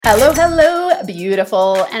Hello, hello,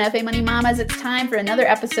 beautiful NFA Money Mamas. It's time for another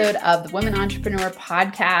episode of the Women Entrepreneur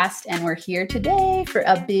Podcast, and we're here today for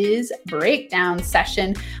a biz breakdown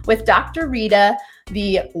session with Dr. Rita,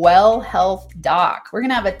 the Well Health Doc. We're going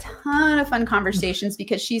to have a ton of fun conversations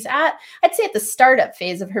because she's at the startup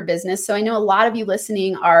phase of her business. So I know a lot of you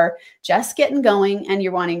listening are just getting going and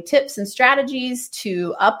you're wanting tips and strategies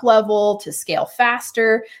to up level, to scale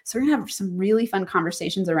faster. So we're going to have some really fun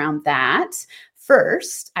conversations around that.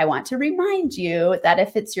 First, I want to remind you that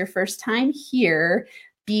if it's your first time here,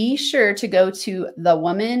 be sure to go to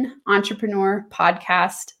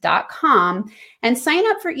thewomanentrepreneurpodcast.com and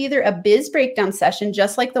sign up for either a biz breakdown session,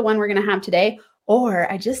 just like the one we're going to have today,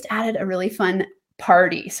 or I just added a really fun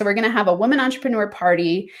party. So we're going to have a women entrepreneur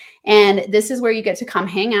party, and this is where you get to come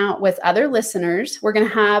hang out with other listeners. We're going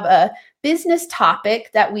to have a business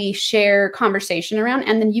topic that we share conversation around,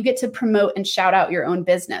 and then you get to promote and shout out your own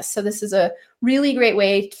business. So this is a really great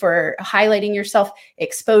way for highlighting yourself,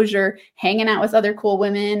 exposure, hanging out with other cool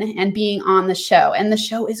women, and being on the show. And the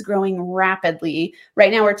show is growing rapidly.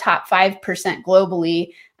 Right now, we're top 5%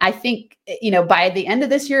 globally. I think, by the end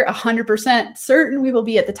of this year, 100% certain we will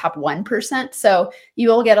be at the top 1%. So you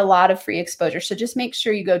will get a lot of free exposure. So just make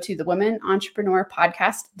sure you go to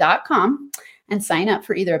thewomenentrepreneurpodcast.com and sign up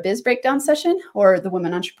for either a biz breakdown session or the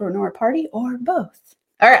Women Entrepreneur Party, or both.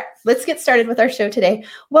 All right, let's get started with our show today.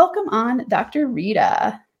 Welcome on, Dr.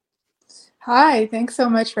 Rita. Hi, thanks so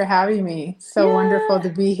much for having me. So wonderful to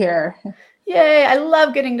be here. Yay, I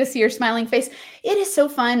love getting to see your smiling face. It is so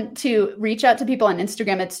fun to reach out to people on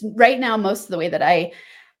Instagram. It's right now, most of the way that I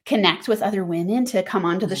connect with other women to come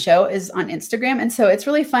onto the show is on Instagram. And so it's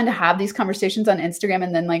really fun to have these conversations on Instagram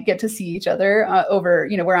and then get to see each other over,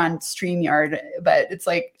 we're on StreamYard, but it's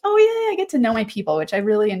like, oh yeah, I get to know my people, which I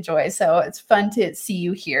really enjoy. So it's fun to see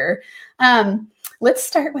you here. Let's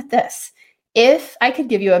start with this. If I could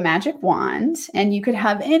give you a magic wand and you could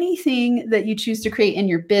have anything that you choose to create in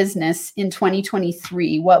your business in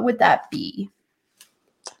 2023, what would that be?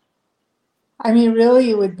 I mean,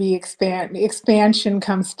 really it would be expansion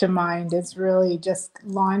comes to mind. It's really just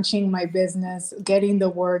launching my business, getting the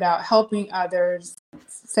word out, helping others,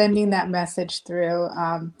 sending that message through.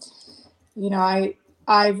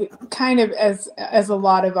 I've kind of, as a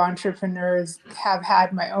lot of entrepreneurs, have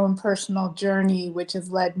had my own personal journey, which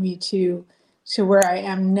has led me to where I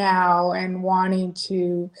am now, and wanting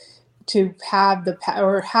to have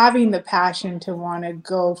having the passion to want to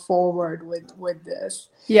go forward with this.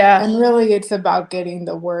 Yeah. And really it's about getting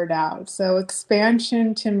the word out. So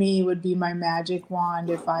expansion to me would be my magic wand.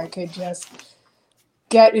 If I could just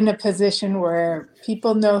get in a position where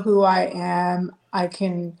people know who I am, I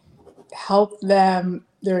can help them.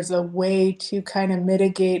 There's a way to kind of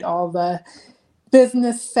mitigate all the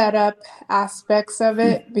business setup aspects of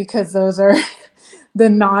it, because those are the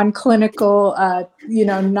non-clinical,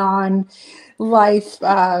 non-life,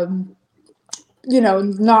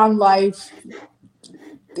 non-life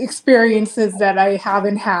experiences that I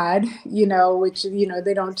haven't had, which,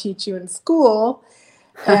 they don't teach you in school.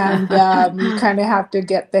 And you kind of have to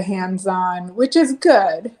get the hands-on, which is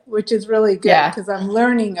really good, because I'm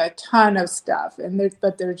learning a ton of stuff,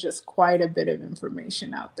 but there's just quite a bit of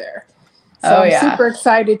information out there. So I'm super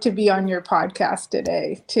excited to be on your podcast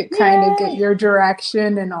today to kind of get your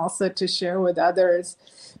direction, and also to share with others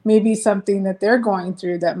maybe something that they're going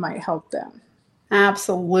through that might help them.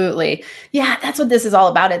 Absolutely. Yeah, that's what this is all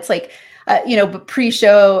about. It's like,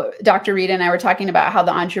 pre-show, Dr. Rita and I were talking about how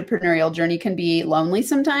the entrepreneurial journey can be lonely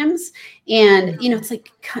sometimes. And, it's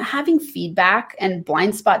like having feedback and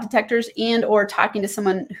blind spot detectors, and or talking to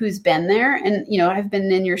someone who's been there. And, I've been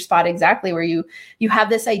in your spot exactly, where you have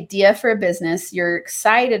this idea for a business, you're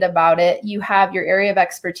excited about it, you have your area of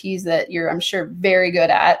expertise that you're, I'm sure, very good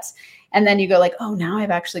at. And then you go like, oh, now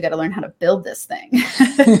I've actually got to learn how to build this thing.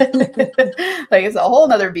 Like, it's a whole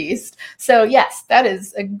nother beast. So yes, that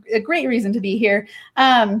is a great reason to be here.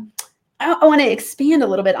 I want to expand a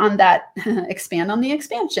little bit on that, expand on the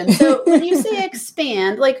expansion. So when you say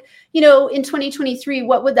expand, in 2023,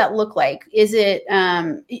 what would that look like? Is it,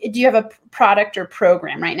 do you have a product or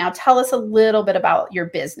program right now? Tell us a little bit about your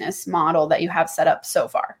business model that you have set up so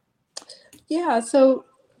far. Yeah, so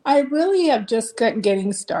I really have just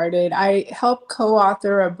getting started. I helped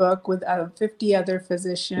co-author a book with 50 other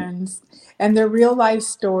physicians, and their real life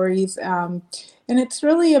stories. And it's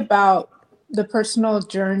really about the personal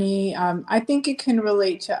journey. I think it can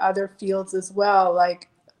relate to other fields as well, like,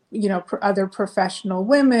 other professional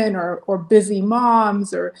women or busy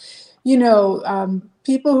moms, or,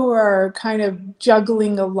 people who are kind of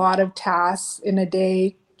juggling a lot of tasks in a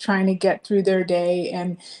day, trying to get through their day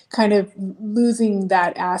and kind of losing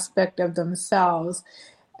that aspect of themselves.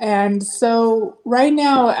 And so right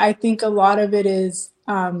now, I think a lot of it is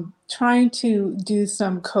trying to do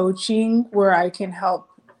some coaching where I can help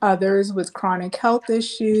others with chronic health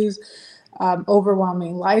issues,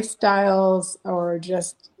 overwhelming lifestyles, or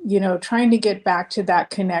just, trying to get back to that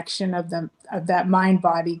connection of that mind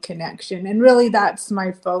body connection. And really, that's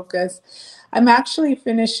my focus. I'm actually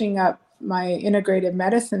finishing up my integrative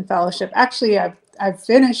medicine fellowship. Actually, I've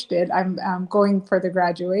finished it. I'm going for the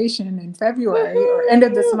graduation in February or end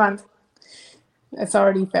of this Woohoo! month. It's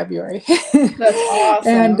already February. That's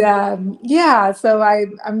And awesome. yeah, so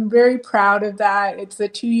I'm very proud of that. It's a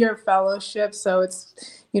 2-year fellowship, so it's,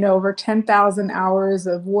 over 10,000 hours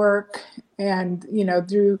of work. And,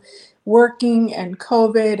 through working and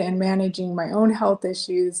COVID and managing my own health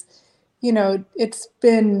issues, it's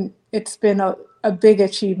been a big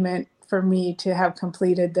achievement for me to have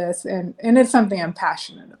completed this, and it's something I'm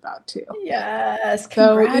passionate about too. Yes,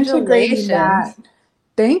 So integrating that, congratulations.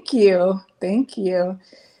 thank you. Thank you.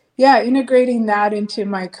 Yeah, integrating that into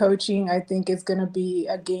my coaching, I think, is going to be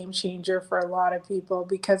a game changer for a lot of people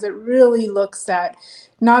because it really looks at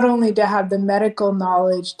not only to have the medical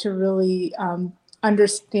knowledge to really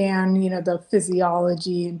understand, the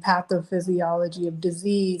physiology and pathophysiology of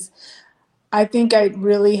disease. I think I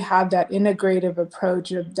really have that integrative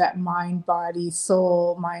approach of that mind, body,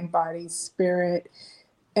 soul, mind, body, spirit,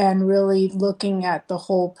 and really looking at the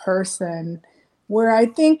whole person. Where I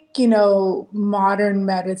think, modern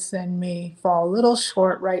medicine may fall a little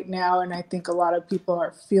short right now, and I think a lot of people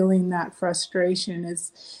are feeling that frustration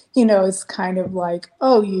is, it's kind of like,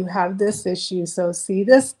 oh, you have this issue, so see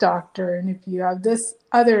this doctor. And if you have this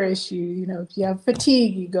other issue, if you have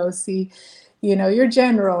fatigue, you go see, your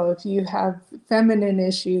general. If you have feminine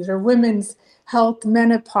issues or women's health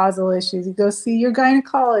menopausal issues, you go see your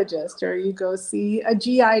gynecologist, or you go see a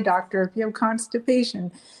GI doctor if you have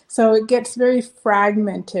constipation. So it gets very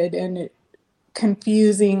fragmented and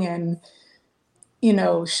confusing and,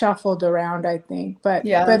 shuffled around, I think. But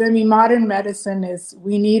Yeah. I mean, modern medicine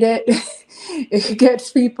we need it. It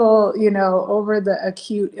gets people, over the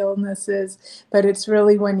acute illnesses, but it's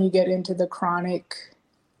really when you get into the chronic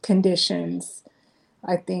conditions.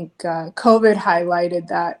 I think COVID highlighted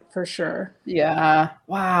that for sure. Yeah.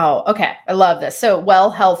 Wow. Okay. I love this. So, Well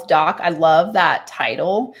Health Doc, I love that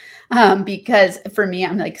title because for me,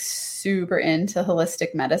 I'm like super into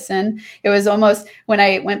holistic medicine. It was almost when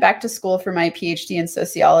I went back to school for my PhD in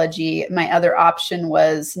sociology, my other option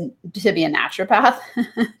was to be a naturopath.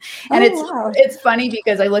 And Oh, wow. it's funny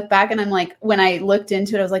because I look back and I'm like, when I looked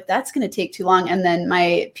into it, I was like, that's going to take too long. And then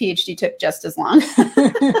my PhD took just as long.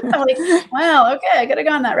 I'm like, wow, okay, I could have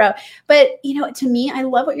gone that route. But, to me, I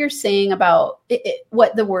love what you're saying about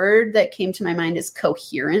what the word that came to my mind is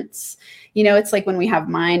coherence. It's like when we have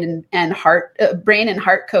mind and heart, brain and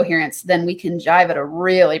heart coherence, then we can jive at a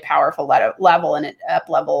really powerful level, and it up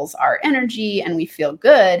levels our energy and we feel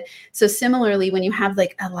good. So similarly, when you have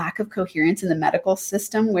like a lack of coherence in the medical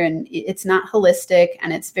system, when it's not holistic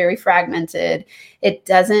and it's very fragmented, it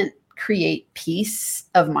doesn't create peace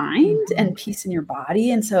of mind and peace in your body.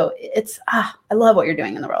 And so I love what you're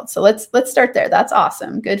doing in the world. So let's start there. That's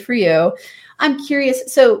awesome. Good for you. I'm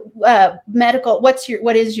curious. So what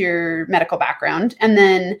is your medical background? And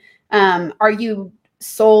then are you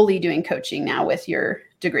solely doing coaching now with your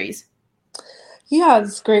degrees? Yeah,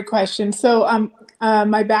 that's a great question. So,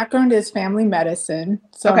 my background is family medicine.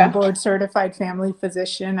 So, I'm a Okay. board certified family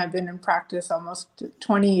physician. I've been in practice almost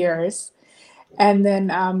 20 years. And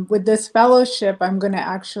then with this fellowship, I'm going to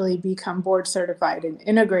actually become board certified in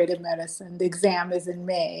integrative medicine. The exam is in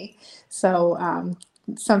May. So,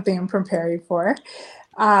 something I'm preparing for.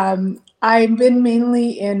 I've been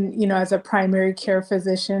mainly in, as a primary care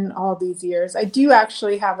physician all these years. I do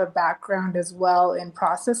actually have a background as well in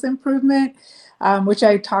process improvement, which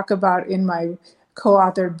I talk about in my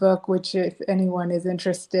co-authored book, which if anyone is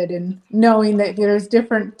interested in knowing that there's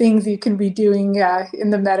different things you can be doing in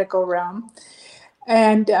the medical realm.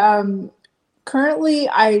 And currently,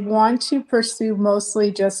 I want to pursue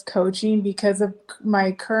mostly just coaching because of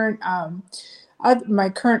my current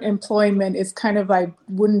employment is kind of I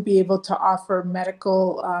wouldn't be able to offer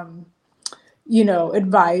medical,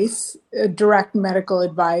 advice, direct medical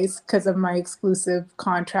advice because of my exclusive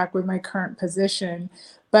contract with my current position.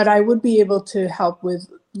 But I would be able to help with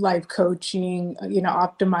life coaching,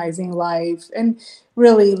 optimizing life and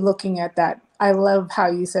really looking at that. I love how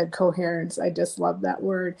you said coherence. I just love that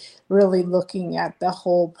word. Really looking at the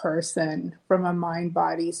whole person from a mind,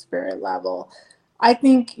 body, spirit level. I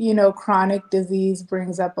think, chronic disease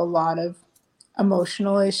brings up a lot of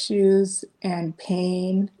emotional issues and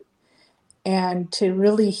pain, and to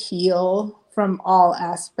really heal from all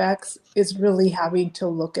aspects is really having to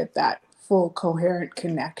look at that full coherent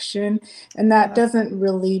connection. And that doesn't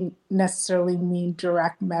really necessarily mean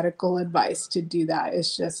direct medical advice to do that.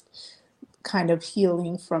 It's just kind of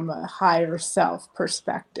healing from a higher self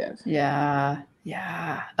perspective. Yeah.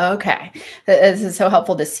 Yeah. Okay. This is so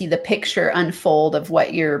helpful to see the picture unfold of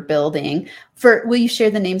what you're building. Will you share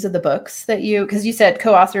the names of the books because you said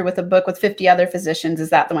co-author with a book with 50 other physicians. Is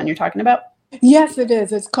that the one you're talking about? Yes, it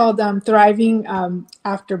is. It's called Thriving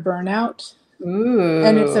After Burnout. Ooh.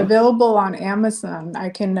 And it's available on Amazon. I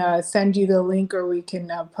can send you the link, or we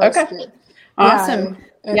can post it. Awesome.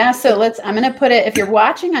 Yeah, so I'm going to put it, if you're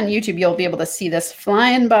watching on YouTube, you'll be able to see this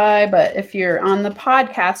flying by, but if you're on the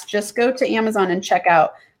podcast, just go to Amazon and check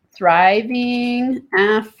out Thriving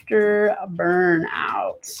After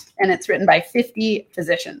Burnout. And it's written by 50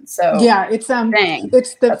 physicians. So yeah, it's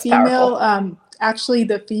the female, actually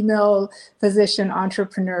the female physician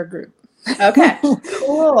entrepreneur group. Okay,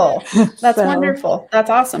 cool. That's wonderful.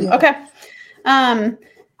 That's awesome. Yeah. Okay.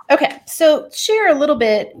 Okay, so share a little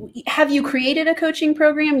bit. Have you created a coaching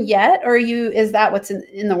program yet, or is that what's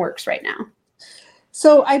in the works right now?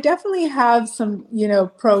 So I definitely have some,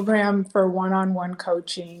 program for one-on-one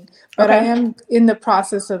coaching, but I am in the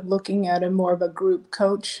process of looking at more of a group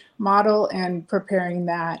coach model and preparing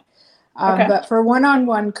that. But for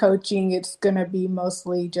one-on-one coaching, it's going to be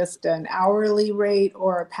mostly just an hourly rate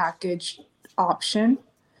or a package option.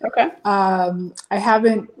 Okay. I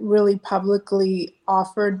haven't really publicly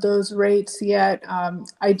offered those rates yet.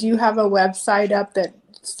 I do have a website up that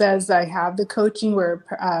says I have the coaching where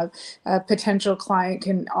a potential client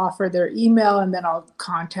can offer their email, and then I'll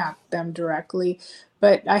contact them directly.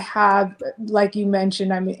 But I have, like you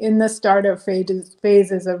mentioned, I'm in the startup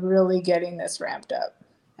phases of really getting this ramped up.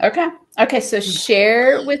 Okay. So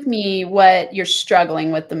share with me what you're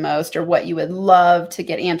struggling with the most, or what you would love to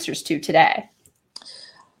get answers to today.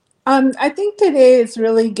 I think today it's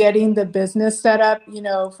really getting the business set up,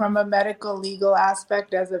 from a medical legal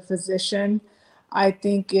aspect as a physician. I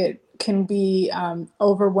think it can be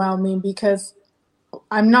overwhelming because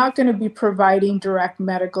I'm not going to be providing direct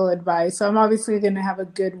medical advice. So I'm obviously going to have a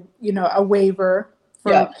good, a waiver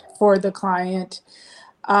for the client.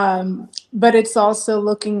 But it's also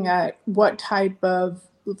looking at what type of,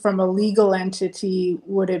 from a legal entity,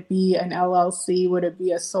 would it be an LLC? Would it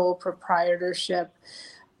be a sole proprietorship?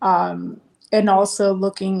 And also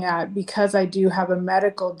looking at, because I do have a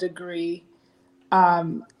medical degree,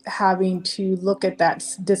 having to look at that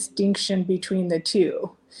distinction between the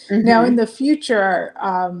two. Mm-hmm. Now, in the future,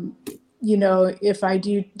 if I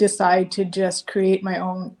do decide to just create my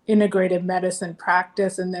own integrative medicine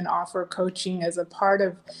practice and then offer coaching as a part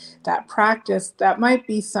of that practice, that might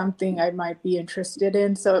be something I might be interested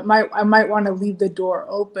in. So I might want to leave the door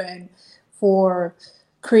open for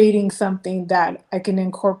creating something that I can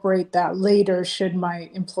incorporate that later should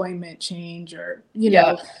my employment change, or,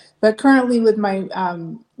 but currently with my,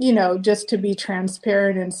 just to be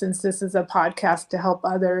transparent, and since this is a podcast to help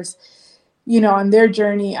others, on their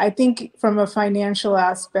journey, I think from a financial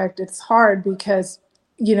aspect, it's hard because,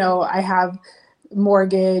 I have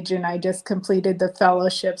mortgage and I just completed the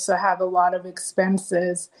fellowship. So I have a lot of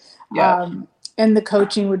expenses, and the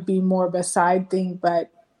coaching would be more of a side thing,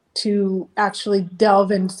 but to actually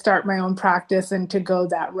delve and start my own practice and to go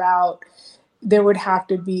that route, there would have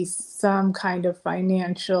to be some kind of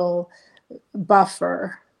financial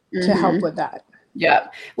buffer to help with that. Yeah.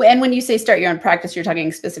 And when you say start your own practice, you're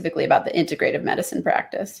talking specifically about the integrative medicine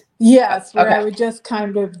practice. Yes, where I would just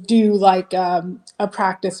kind of do like a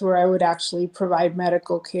practice where I would actually provide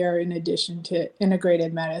medical care in addition to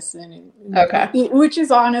integrated medicine. Which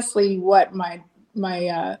is honestly what my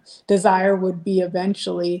desire would be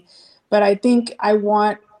eventually. But I think I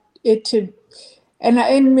want it to,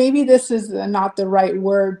 and maybe this is not the right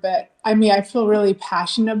word, but I mean, I feel really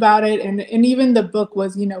passionate about it. And even the book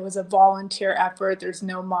was, was a volunteer effort. There's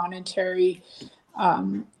no monetary,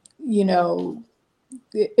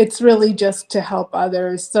 it's really just to help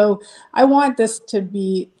others. So I want this to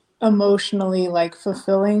be emotionally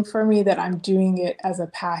fulfilling for me, that I'm doing it as a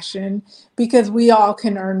passion, because we all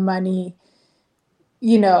can earn money.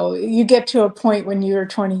 You get to a point when you're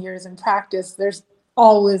 20 years in practice, they're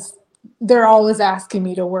always asking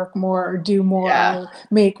me to work more or do more or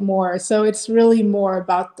make more. So it's really more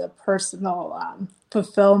about the personal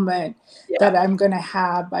fulfillment that I'm going to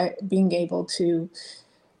have by being able to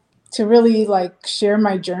really share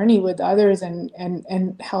my journey with others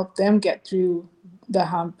and help them get through the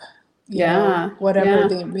hump, whatever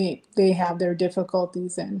they have their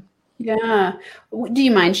difficulties in. Yeah. Do you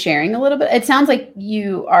mind sharing a little bit? It sounds like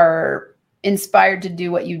you are inspired to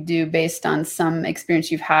do what you do based on some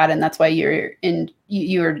experience you've had, and that's why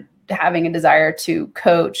you're having a desire to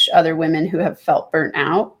coach other women who have felt burnt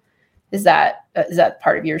out. Is that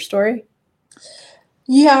part of your story?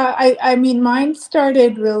 Yeah, I mean, mine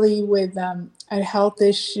started really with a health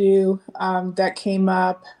issue that came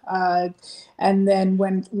up, and then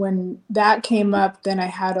when that came up, then I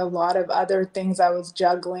had a lot of other things I was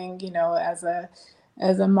juggling,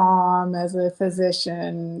 as a mom, as a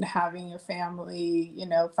physician, having a family,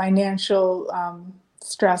 financial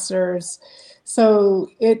stressors. So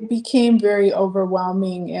it became very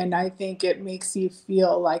overwhelming, and I think it makes you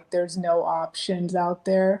feel like there's no options out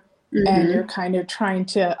there. And you're Mm-hmm. kind of trying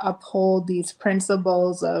to uphold these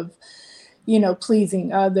principles of,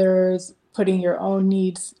 pleasing others, putting your own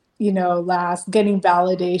needs, last, getting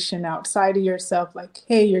validation outside of yourself, like,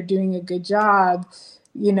 hey, you're doing a good job,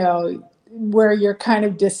 where you're kind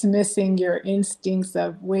of dismissing your instincts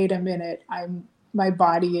of, wait a minute, my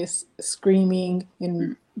body is screaming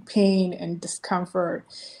in pain and discomfort,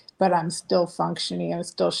 but I'm still functioning, I'm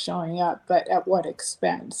still showing up, but at what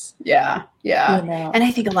expense? Yeah. You Yeah. know? And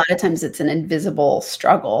I think a lot of times it's an invisible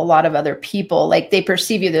struggle. A lot of other people, like they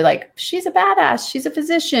perceive you, they're like, she's a badass. She's a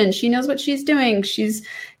physician. She knows what she's doing. She's,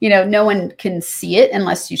 no one can see it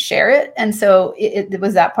unless you share it. And so it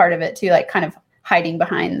was that part of it too, like kind of hiding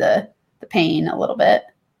behind the pain a little bit.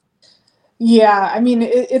 Yeah, I mean,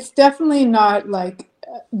 it's definitely not like,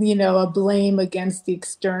 a blame against the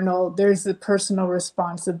external. There's a personal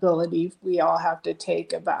responsibility we all have to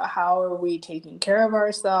take about how are we taking care of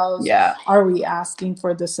ourselves? Yeah. Are we asking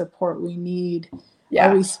for the support we need? Are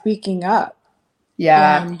Yeah. we speaking up?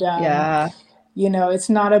 Yeah. And, Yeah. it's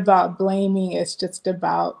not about blaming, it's just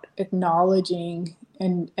about acknowledging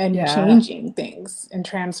and Yeah. changing things and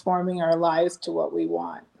transforming our lives to what we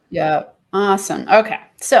want. Yeah. Awesome. Okay.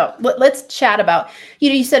 So let's chat about,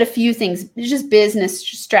 you said a few things, just business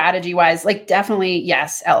strategy wise, like definitely,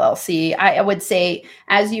 yes, LLC. I would say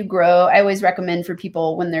as you grow, I always recommend for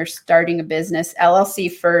people when they're starting a business, LLC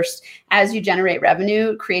first. As you generate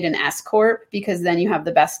revenue, create an S Corp, because then you have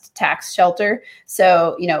the best tax shelter.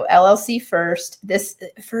 So, LLC first. This,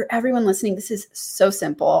 for everyone listening, this is so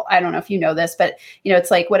simple. I don't know if you know this, but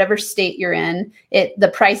it's like whatever state you're in,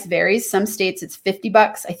 the price varies. Some states it's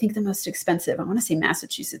 $50. I think the most expensive, I want to say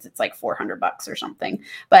Massachusetts, it's like $400 or something.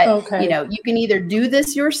 But Okay. you can either do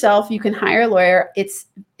this yourself, you can hire a lawyer.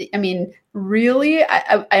 Really,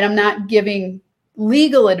 I'm not giving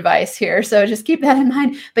legal advice here, so just keep that in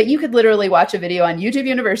mind. But you could literally watch a video on YouTube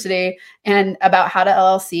University and about how to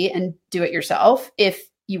LLC and do it yourself if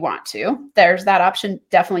you want to. There's that option.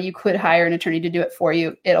 Definitely, you could hire an attorney to do it for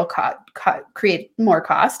you. It'll create more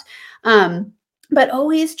cost. But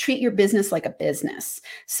always treat your business like a business.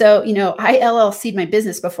 So, I LLC'd my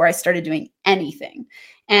business before I started doing anything.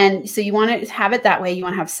 And so you want to have it that way. You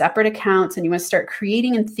want to have separate accounts, and you want to start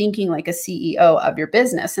creating and thinking like a CEO of your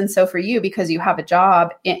business. And so for you, because you have a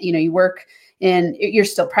job, you work you're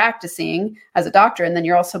still practicing as a doctor, and then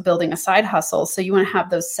you're also building a side hustle. So you want to have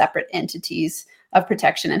those separate entities of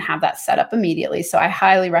protection and have that set up immediately. So I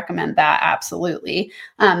highly recommend that. Absolutely.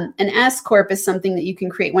 An S Corp is something that you can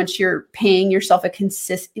create once you're paying yourself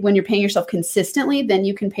when you're paying yourself consistently, then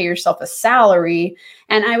you can pay yourself a salary.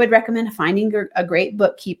 And I would recommend finding a great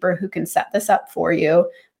bookkeeper who can set this up for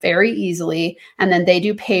you very easily. And then they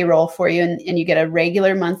do payroll for you, and you get a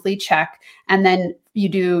regular monthly check. And then you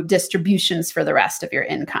do distributions for the rest of your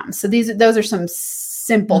income. So those are some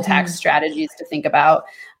simple tax strategies to think about.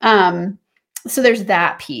 So there's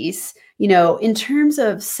that piece. In terms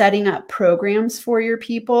of setting up programs for your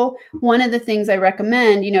people, one of the things I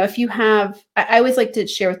recommend, if you have, I always like to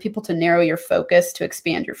share with people to narrow your focus to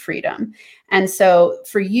expand your freedom. And so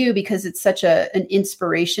for you, because it's such an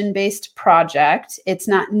inspiration-based project, it's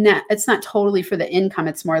not totally for the income.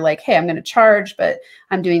 It's more like, hey, I'm going to charge, but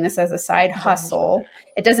I'm doing this as a side hustle.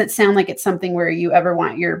 It doesn't sound like it's something where you ever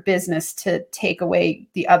want your business to take away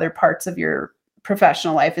the other parts of your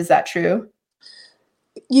professional life. Is that true?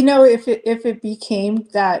 If it became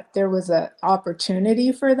that there was an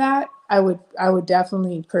opportunity for that, I would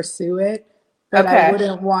definitely pursue it, but Okay. I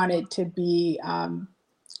wouldn't want it to be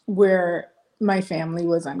where my family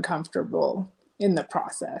was uncomfortable in the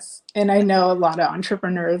process. And I know a lot of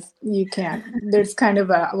entrepreneurs, there's kind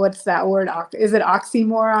of what's that word? Is it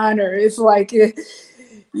oxymoron, or it's like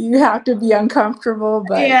you have to be uncomfortable,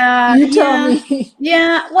 but you tell me.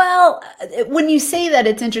 Yeah. Well, when you say that,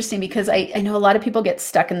 it's interesting because I know a lot of people get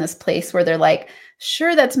stuck in this place where they're like,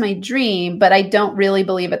 sure, that's my dream, but I don't really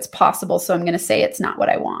believe it's possible. So I'm going to say it's not what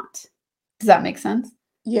I want. Does that make sense?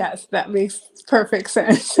 Yes, that makes perfect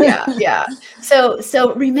sense. Yeah.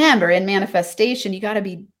 So remember, in manifestation, you got to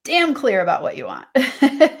be damn clear about what you want.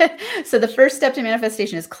 So the first step to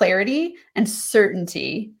manifestation is clarity and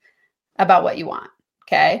certainty about what you want.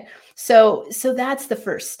 Okay. So that's the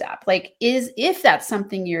first step. Like, if that's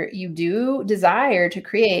something you do desire to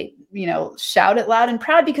create, shout it loud and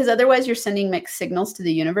proud, because otherwise you're sending mixed signals to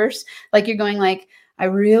the universe. Like, you're going like, I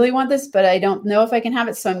really want this, but I don't know if I can have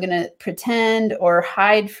it. So I'm going to pretend or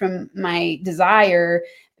hide from my desire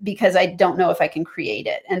because I don't know if I can create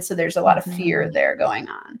it. And so there's a lot of fear there going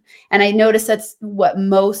on. And I notice that's what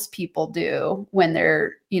most people do when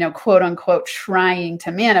they're, quote unquote, trying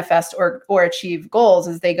to manifest or achieve goals,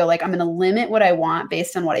 is they go like, I'm going to limit what I want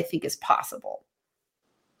based on what I think is possible.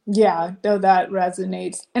 Yeah, no, that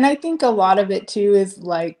resonates. And I think a lot of it too is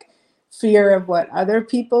like fear of what other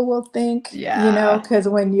people will think, because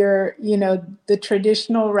when you're, the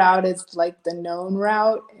traditional route is like the known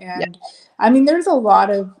route. And I mean, there's a lot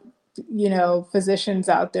of, physicians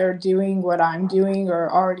out there doing what I'm doing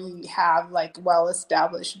or already have like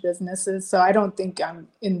well-established businesses. So I don't think I'm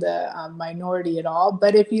in the minority at all.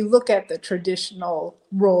 But if you look at the traditional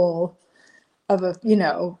role of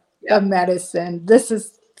of medicine, this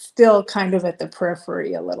is still kind of at the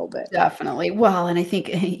periphery a little bit. Definitely. Well, and I think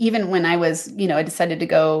even when I was, I decided to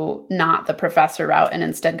go not the professor route and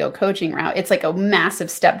instead go coaching route, it's like a massive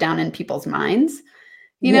step down in people's minds.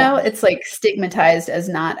 It's like stigmatized as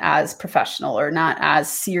not as professional or not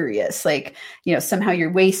as serious. Like, somehow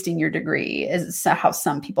you're wasting your degree, is how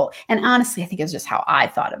some people, and honestly, I think it's just how I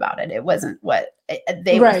thought about it. It wasn't what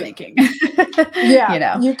they were thinking.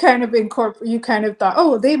 You kind of you kind of thought,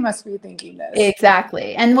 oh, they must be thinking this.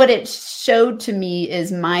 Exactly. And what it showed to me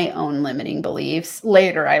is my own limiting beliefs.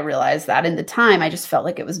 Later, I realized that. In the time, I just felt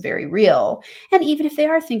like it was very real. And even if they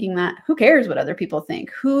are thinking that, who cares what other people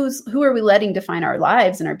think? Who are we letting define our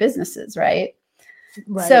lives and our businesses, right?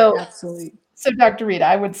 Right. So, absolutely. So Dr. Rita,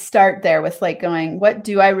 I would start there with like going, what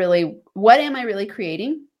am I really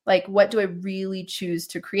creating? Like, what do I really choose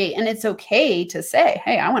to create? And it's okay to say,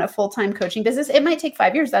 hey, I want a full-time coaching business. It might take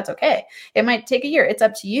 5 years. That's okay. It might take a year. It's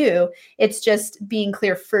up to you. It's just being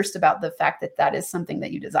clear first about the fact that that is something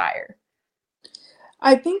that you desire.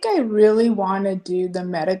 I think I really want to do the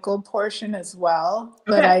medical portion as well,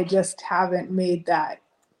 but I just haven't made that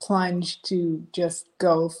plunge to just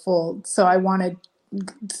go full. So I want to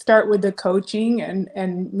start with the coaching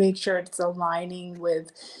and make sure it's aligning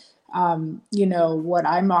with what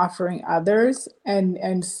I'm offering others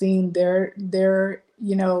and seeing their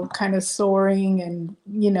kind of soaring and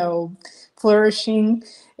flourishing,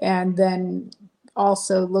 and then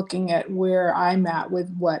also looking at where I'm at with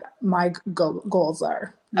what my goals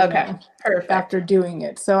are. Perfect. After doing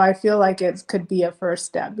it. So I feel like it could be a first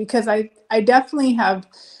step, because I definitely have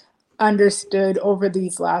understood over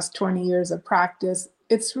these last 20 years of practice,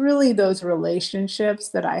 it's really those relationships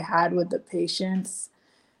that I had with the patients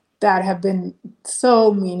that have been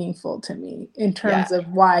so meaningful to me in terms of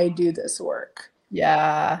why I do this work.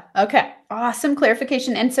 Yeah. Okay. Awesome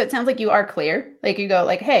clarification. And so it sounds like you are clear. Like, you go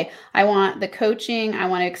like, hey, I want the coaching. I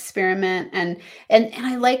want to experiment. And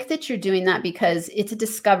I like that you're doing that, because it's a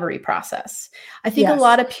discovery process. I think a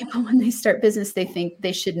lot of people, when they start business, they think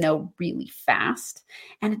they should know really fast.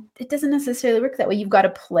 And it doesn't necessarily work that way. You've got to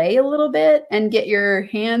play a little bit and get your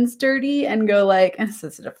hands dirty and go like, and this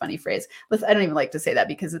is such a funny phrase. I don't even like to say that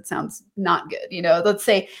because it sounds not good. Let's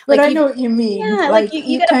say, but I know what you mean. Yeah, like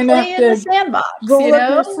you got to play in the sandbox. Roll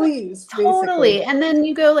up your sleeves. Totally. Basically. And then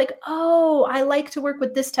you go like, oh, I like to work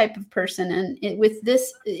with this type of person and with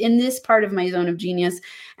this in this part of my zone of genius.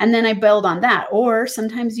 And then I build on that. Or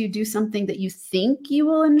sometimes you do something that you think you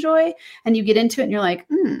will enjoy and you get into it and you're like,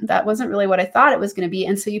 that wasn't really what I thought it was going to be.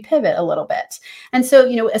 And so you pivot a little bit. And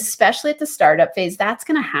so, especially at the startup phase, that's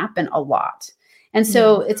going to happen a lot. And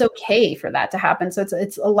so it's okay for that to happen. So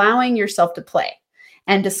it's allowing yourself to play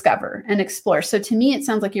and discover and explore. So to me, it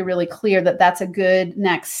sounds like you're really clear that that's a good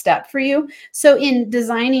next step for you. So in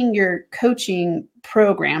designing your coaching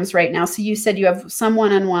programs right now, so you said you have some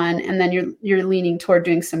one-on-one and then you're leaning toward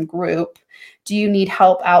doing some group. Do you need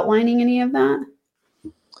help outlining any of that?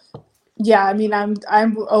 Yeah, I mean,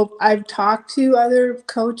 I've talked to other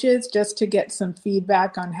coaches just to get some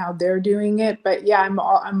feedback on how they're doing it. But yeah,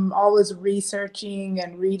 I'm always researching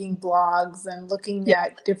and reading blogs and looking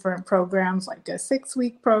at different programs, like a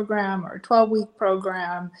 6-week program or a 12-week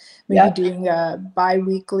program, maybe doing a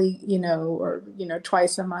bi-weekly, or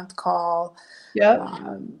twice a month call.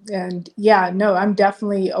 And I'm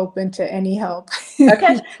definitely open to any help.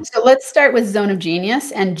 Okay. So let's start with Zone of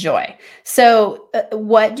Genius and joy. So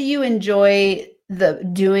what do you enjoy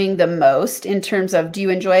doing the most in terms of, do you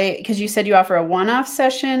enjoy, because you said you offer a one-off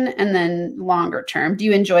session and then longer term, do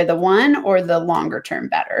you enjoy the one or the longer term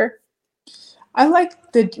better? I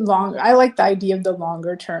like the idea of the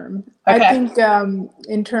longer term. I Okay. think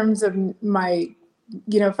in terms of my,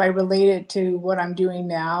 if I relate it to what I'm doing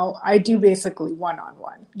now, I do basically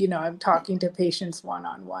one-on-one. I'm talking to patients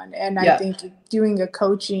one-on-one. And I Yeah. think doing a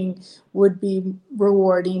coaching would be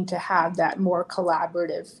rewarding to have that more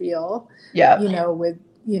collaborative feel, Yeah. with,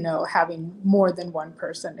 having more than one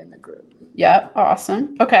person in the group. Yeah,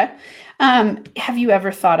 awesome. Okay. Have you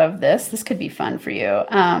ever thought of this? This could be fun for you.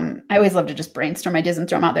 I always love to just brainstorm ideas and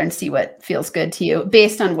throw them out there and see what feels good to you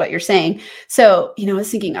based on what you're saying. So, I was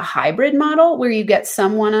thinking a hybrid model where you get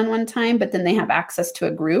some one-on-one time, but then they have access to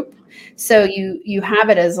a group. So you have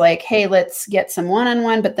it as like, hey, let's get some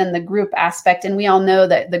one-on-one, but then the group aspect, and we all know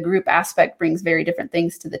that the group aspect brings very different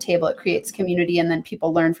things to the table. It creates community, and then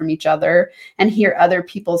people learn from each other and hear other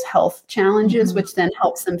people's health challenges, which then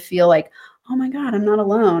helps them feel like, oh my God, I'm not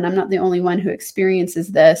alone. I'm not the only one who experiences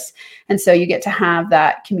this. And so you get to have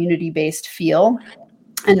that community-based feel.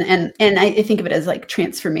 And I think of it as like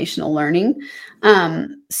transformational learning.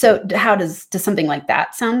 So how does something like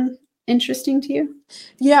that sound interesting to you?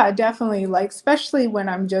 Yeah, definitely. Like, especially when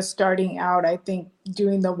I'm just starting out, I think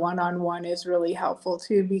doing the one-on-one is really helpful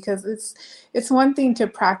too, because it's one thing to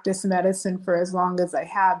practice medicine for as long as I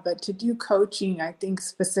have, but to do coaching, I think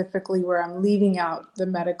specifically where I'm leaving out the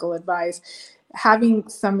medical advice, having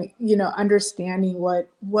some, understanding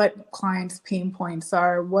what clients' pain points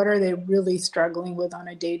are, what are they really struggling with on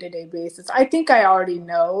a day-to-day basis. I think I already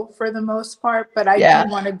know for the most part, but I do Yeah.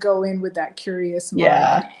 want to go in with that curious mind.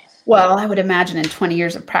 Yeah. Well, I would imagine in 20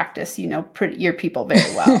 years of practice, your people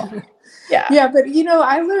very well. Yeah. Yeah, but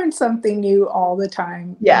I learn something new all the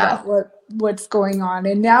time Yeah. about what's going on.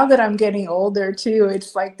 And now that I'm getting older too,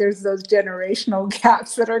 it's like there's those generational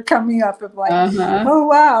gaps that are coming up of like, Uh-huh. oh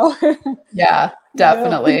wow, Yeah,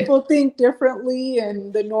 definitely. people think differently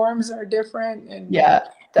and the norms are different and Yeah,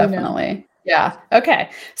 you know. definitely. Yeah. Okay.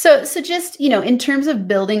 So just, in terms of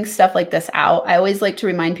building stuff like this out, I always like to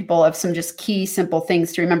remind people of some just key simple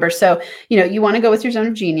things to remember. So, you want to go with your zone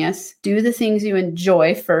of genius, do the things you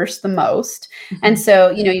enjoy first the most. And Mhm. so,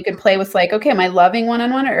 you could play with like, okay, am I loving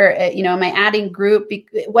one-on-one or, am I adding group?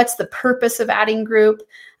 What's the purpose of adding group?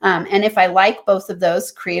 And if I like both of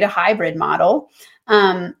those, create a hybrid model.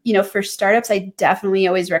 For startups, I definitely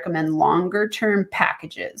always recommend longer term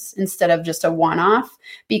packages instead of just a one-off,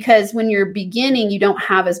 because when you're beginning, you don't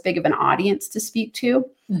have as big of an audience to speak to.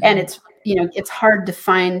 And Mhm. it's hard to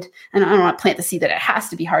find, and I don't want to plant the seed that it has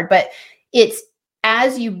to be hard, but it's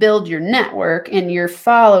as you build your network and your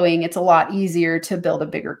following, it's a lot easier to build a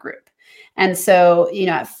bigger group. And so,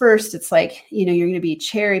 at first it's like, you're going to be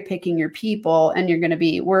cherry picking your people and you're going to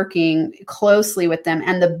be working closely with them.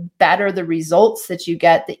 And the better the results that you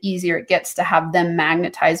get, the easier it gets to have them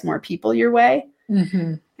magnetize more people your way.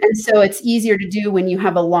 Mhm. And so it's easier to do when you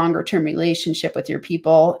have a longer term relationship with your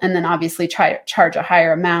people, and then obviously charge a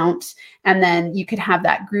higher amount. And then you could have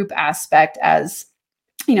that group aspect as,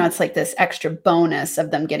 it's like this extra bonus of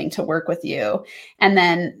them getting to work with you. And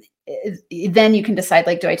then you can decide,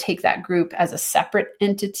 like, do I take that group as a separate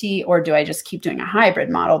entity, or do I just keep doing a hybrid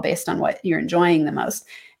model based on what you're enjoying the most?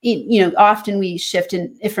 Often we shift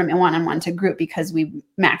from one-on-one to group because we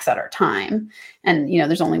max out our time, and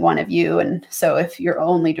there's only one of you, and so if you're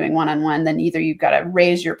only doing one-on-one, then either you've got to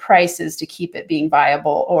raise your prices to keep it being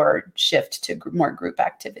viable or shift to more group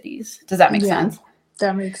activities. Does that make Yeah, sense?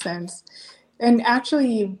 that makes sense. And actually,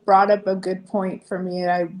 you brought up a good point for me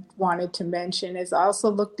that I wanted to mention is I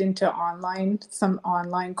also looked into some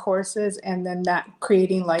online courses, and then that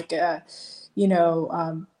creating like a, you know,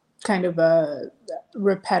 um, kind of a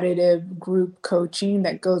repetitive group coaching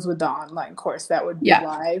that goes with the online course that would be Yeah.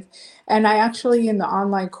 live. And I actually, in the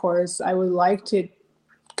online course, I would like to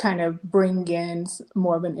kind of bring in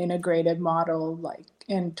more of an integrated model, like,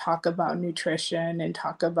 and talk about nutrition and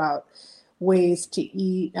talk about ways to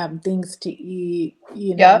eat, things to eat,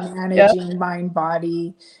 Yep. Yep. managing mind,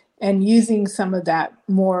 body, and using some of that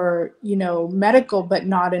more, medical, but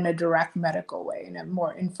not in a direct medical way, in a more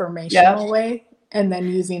Yep. informational way. And then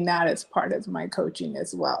using that as part of my coaching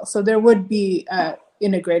as well. So there would be a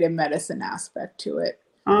integrated medicine aspect to it.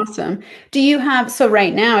 Awesome. So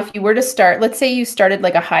right now, if you were to start, let's say you started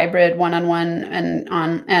like a hybrid one-on-one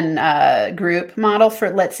and group model for,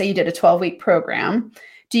 let's say you did a 12-week program.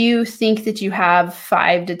 Do you think that you have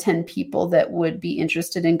 5 to 10 people that would be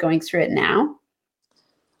interested in going through it now?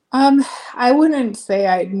 Um, I wouldn't say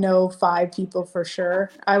I know 5 people for sure.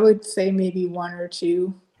 I would say maybe one or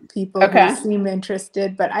two people who Okay. seem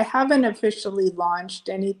interested, but I haven't officially launched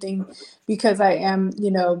anything because I am,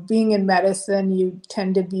 being in medicine, you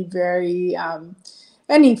tend to be very,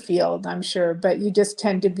 any field, I'm sure, but you just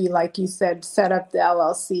tend to be, like you said, set up the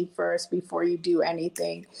LLC first before you do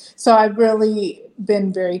anything. So I've really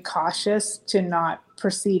been very cautious to not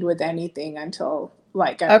proceed with anything until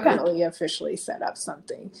like I've Okay. really officially set up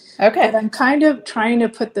something. Okay. But I'm kind of trying to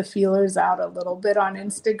put the feelers out a little bit on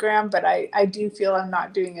Instagram, but I do feel I'm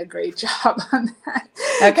not doing a great job on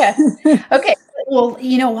Okay. that. Okay. Well,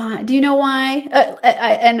 you know why? Do you know why?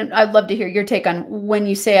 And I'd love to hear your take on when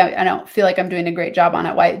you say I don't feel like I'm doing a great job on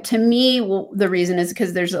it. Why? To me, well, the reason is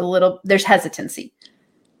because there's hesitancy.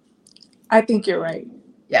 I think you're right.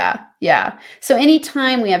 Yeah. Yeah. So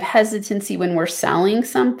anytime we have hesitancy when we're selling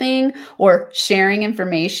something or sharing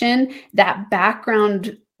information, that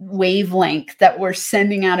background wavelength that we're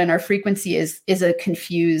sending out in our frequency is a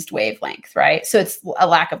confused wavelength, right? So it's a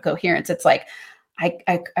lack of coherence. It's like,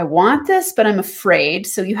 I want this, but I'm afraid.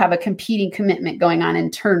 So you have a competing commitment going on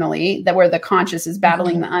internally that where the conscious is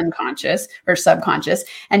battling the unconscious or subconscious.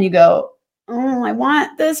 And you go, oh, I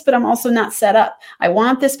want this, but I'm also not set up. I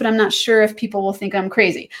want this, but I'm not sure if people will think I'm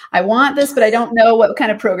crazy. I want this, but I don't know what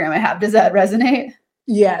kind of program I have. Does that resonate?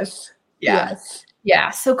 Yes. Yeah. Yes.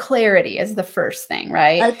 Yeah. So clarity is the first thing,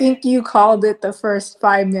 right? I think you called it the first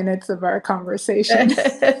 5 minutes of our conversation.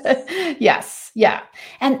 Yes. Yeah.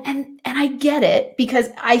 And I get it because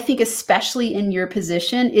I think especially in your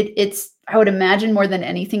position, it's I would imagine more than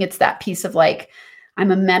anything, it's that piece of like,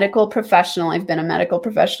 I'm a medical professional. I've been a medical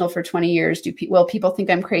professional for 20 years. Will people think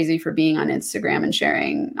I'm crazy for being on Instagram and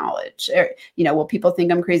sharing knowledge? Or, will people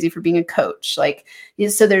think I'm crazy for being a coach? Like,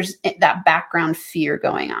 so there's that background fear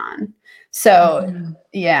going on. So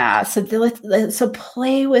yeah, so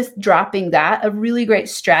play with dropping that. A really great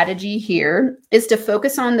strategy here is to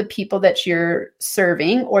focus on the people that you're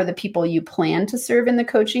serving or the people you plan to serve in the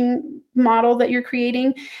coaching model that you're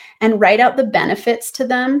creating and write out the benefits to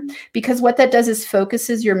them, because what that does is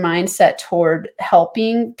focuses your mindset toward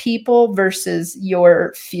helping people versus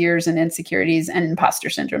your fears and insecurities and imposter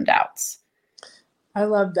syndrome doubts. I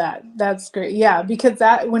love that. That's great. Yeah, because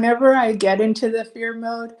that whenever I get into the fear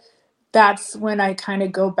mode, that's when I kind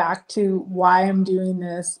of go back to why I'm doing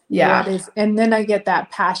this. Yeah. And then I get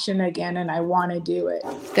that passion again and I want to do it.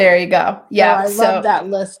 There you go. Yeah. So I love that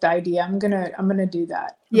list idea. I'm gonna do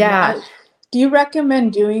that. Yeah. Do you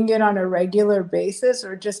recommend doing it on a regular basis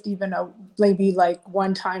or just even maybe like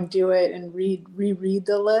one time do it and reread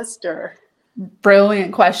the list or?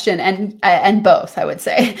 Brilliant question. And both, I would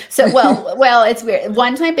say. So, well, it's weird.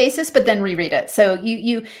 One-time basis, but then reread it. So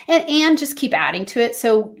and just keep adding to it.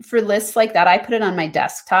 So for lists like that, I put it on my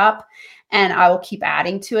desktop and I will keep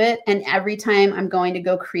adding to it. And every time I'm going to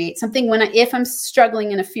go create something, if I'm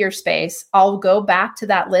struggling in a fear space, I'll go back to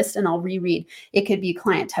that list and I'll reread. It could be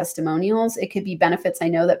client testimonials. It could be benefits I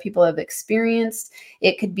know that people have experienced.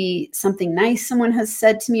 It could be something nice someone has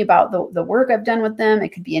said to me about the work I've done with them.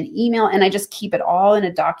 It could be an email. And I just keep it all in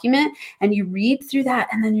a document and you read through that.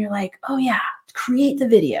 And then you're like, oh yeah, create the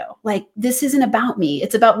video. Like, this isn't about me.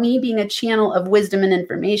 It's about me being a channel of wisdom and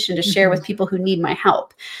information to share with people who need my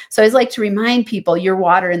help. So I always like to remind people, you're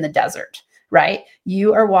water in the desert, right?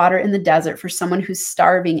 You are water in the desert for someone who's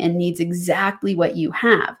starving and needs exactly what you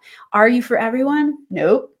have. Are you for everyone?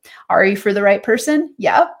 Nope. Are you for the right person?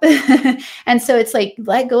 Yep. And so it's like,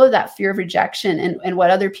 let go of that fear of rejection and what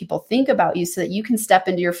other people think about you so that you can step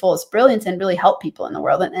into your fullest brilliance and really help people in the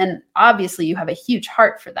world. And obviously you have a huge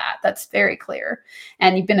heart for that. That's very clear.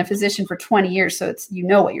 And you've been a physician for 20 years. So it's,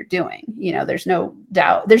 what you're doing. There's no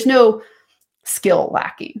doubt. There's no skill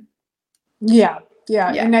lacking. Yeah.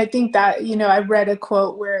 And I think that, I read a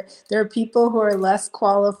quote where there are people who are less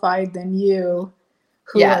qualified than you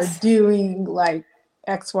who are doing like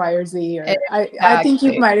X, Y, or Z. Or exactly. I think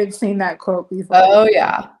you might have seen that quote before. Oh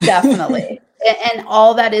yeah, definitely. And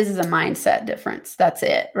all that is a mindset difference. That's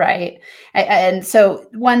it. Right. And so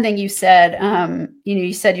one thing you said,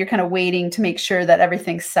 you said you're kind of waiting to make sure that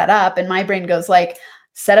everything's set up. And my brain goes like,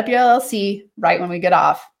 set up your LLC right when we get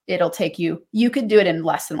off. It'll take you could do it in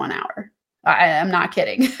less than 1 hour. I'm not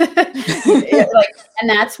kidding. And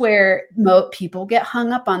that's where people get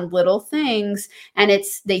hung up on little things. And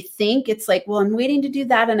they think it's like, well, I'm waiting to do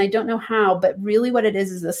that and I don't know how. But really what it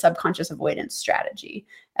is a subconscious avoidance strategy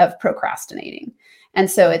of procrastinating. And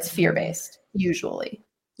so it's fear-based, usually.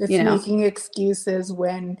 It's making excuses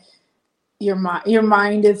when your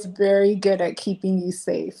mind is very good at keeping you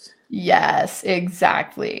safe. Yes,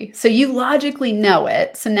 exactly. So you logically know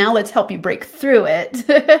it. So now let's help you break through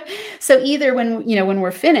it. So either when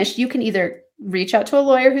we're finished, you can either reach out to a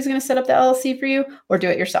lawyer who's going to set up the LLC for you or do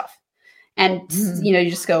it yourself. And, you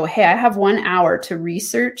just go, hey, I have 1 hour to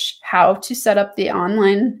research how to set up the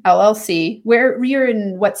online LLC. Where you're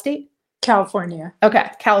in what state? California.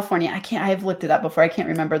 Okay, California. I've looked it up before. I can't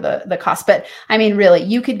remember the cost, but I mean, really,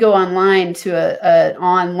 you could go online to an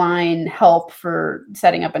online help for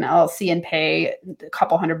setting up an LLC and pay a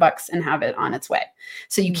couple $100 and have it on its way.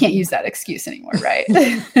 So you can't use that excuse anymore, right?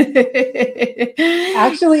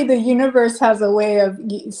 Actually, the universe has a way of,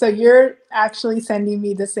 so you're actually sending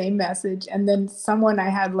me the same message. And then someone I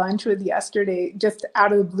had lunch with yesterday, just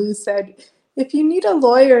out of the blue, said, if you need a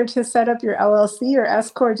lawyer to set up your LLC or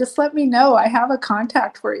S Corp, just let me know. I have a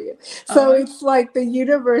contact for you. So it's like the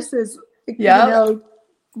universe is,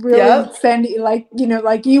 really sending, like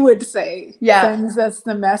you would say, sends us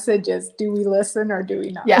the messages. Do we listen or do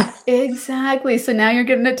we not? Yeah, exactly. So now you're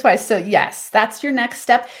getting it twice. So yes, that's your next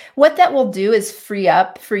step. What that will do is free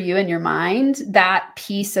up for you in your mind that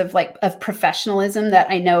piece of professionalism that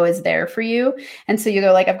I know is there for you. And so you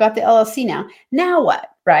go like, I've got the LLC now. Now what?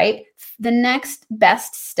 Right? The next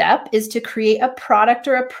best step is to create a product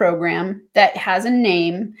or a program that has a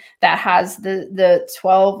name, that has the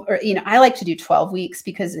 12, or, I like to do 12 weeks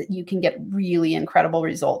because you can get really incredible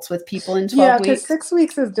results with people in 12 weeks. Yeah, because 6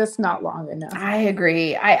 weeks is just not long enough. I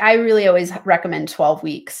agree. I really always recommend 12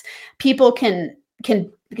 weeks. People can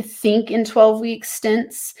think in 12-week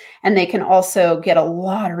stints, and they can also get a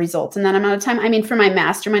lot of results in that amount of time. I mean, for my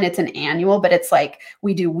mastermind, it's an annual, but it's like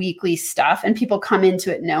we do weekly stuff and people come into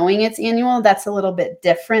it knowing it's annual. That's a little bit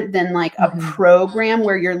different than like a program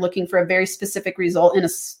where you're looking for a very specific result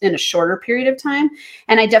in a shorter period of time.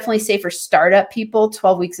 And I definitely say for startup people,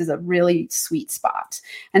 12 weeks is a really sweet spot.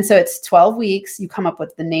 And so it's 12 weeks. You come up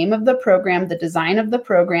with the name of the program, the design of the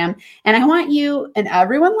program. And I want you and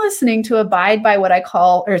everyone listening to abide by what I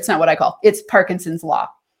call, or it's not what I call, it's Parkinson's Law.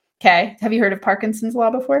 Okay. Have you heard of Parkinson's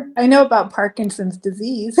Law before? I know about Parkinson's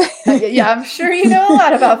disease. Yeah, I'm sure you know a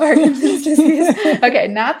lot about Parkinson's disease. Okay,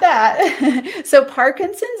 not that. So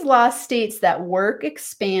Parkinson's Law states that work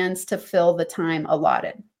expands to fill the time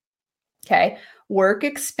allotted. Okay. Work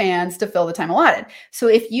expands to fill the time allotted. So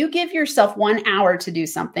if you give yourself 1 hour to do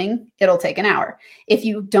something, it'll take an hour. If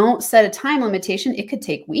you don't set a time limitation, it could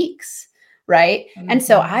take weeks. Right. And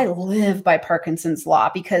so I live by Parkinson's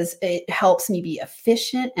Law because it helps me be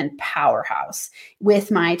efficient and powerhouse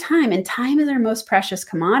with my time. And time is our most precious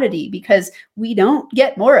commodity because we don't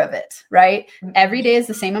get more of it. Right. Every day is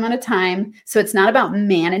the same amount of time. So it's not about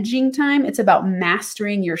managing time. It's about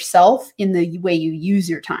mastering yourself in the way you use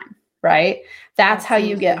your time. Right. That's how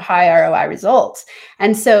you get high ROI results.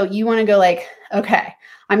 And so you want to go like, okay,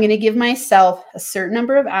 I'm going to give myself a certain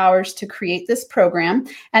number of hours to create this program.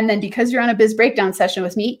 And then because you're on a biz breakdown session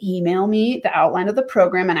with me, email me the outline of the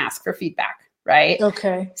program and ask for feedback. Right.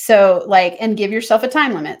 Okay. So and give yourself a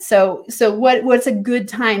time limit. So what's a good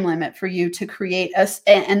time limit for you to create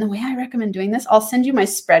and the way I recommend doing this, I'll send you my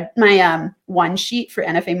one sheet for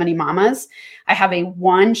NFA Money Mamas. I have a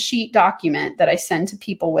 1-sheet document that I send to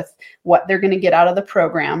people with what they're going to get out of the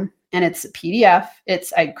program. And it's a PDF.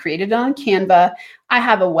 I created it on Canva. I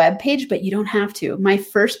have a web page, but you don't have to. My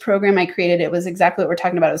first program I created, it was exactly what we're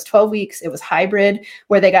talking about. It was 12 weeks. It was hybrid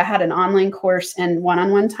where they had an online course and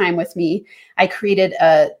one-on-one time with me. I created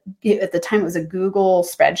at the time it was a Google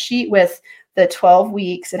spreadsheet with the 12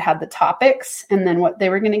 weeks. It had the topics and then what they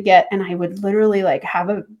were going to get. And I would literally have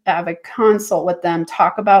a consult with them,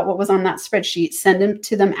 talk about what was on that spreadsheet, send them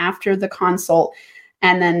to them after the consult.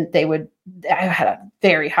 And then I had a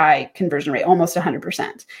very high conversion rate, almost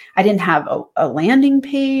 100%. I didn't have a landing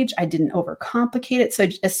page. I didn't overcomplicate it. So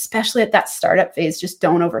especially at that startup phase, just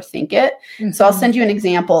don't overthink it. Mm-hmm. So I'll send you an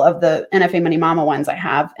example of the NFA Money Mama ones I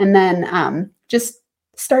have. And then just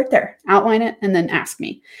start there, outline it, and then ask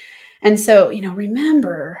me. And so,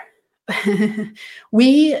 remember,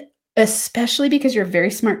 especially because you're a very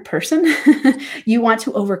smart person, you want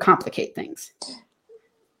to overcomplicate things.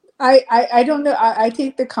 I don't know. I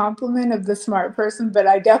take the compliment of the smart person, but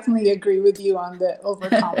I definitely agree with you on the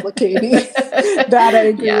overcomplicating. That I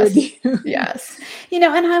agree with you. Yes. And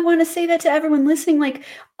I want to say that to everyone listening,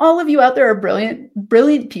 all of you out there are brilliant,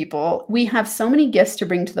 brilliant people. We have so many gifts to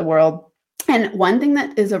bring to the world. And one thing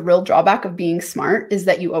that is a real drawback of being smart is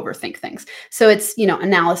that you overthink things. So it's,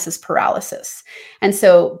 analysis paralysis. And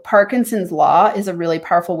so Parkinson's Law is a really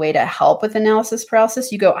powerful way to help with analysis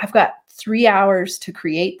paralysis. You go, I've got 3 hours to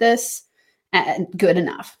create this and good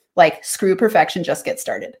enough. Screw perfection, just get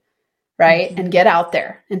started. Right. Mm-hmm. And get out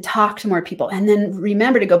there and talk to more people. And then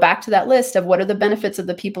remember to go back to that list of what are the benefits of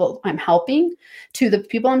the people I'm helping to the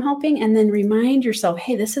people I'm helping. And then remind yourself,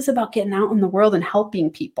 hey, this is about getting out in the world and helping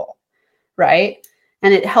people. Right.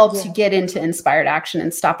 And it helps you get into inspired action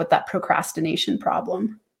and stop with that procrastination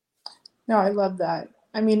problem. No, I love that.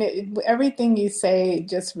 I mean, everything you say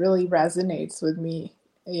just really resonates with me.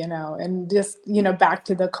 and just, back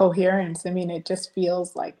to the coherence. I mean, it just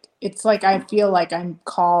feels like, it's like, I feel like I'm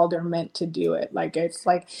called or meant to do it. Like, it's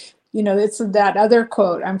like, it's that other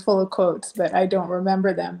quote. I'm full of quotes, but I don't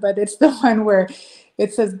remember them. But it's the one where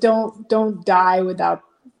it says, don't die without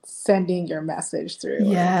sending your message through,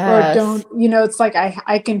 or Yes. don't, it's like,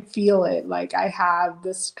 I can feel it. Like, I have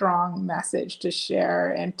this strong message to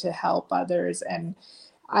share and to help others. And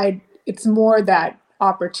it's more that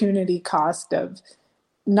opportunity cost of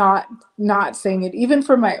not saying it, even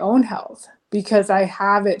for my own health, because I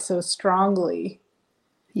have it so strongly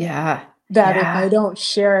Yeah. that if I Yeah. don't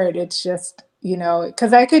share it, it's just,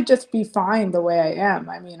 because I could just be fine the way I am.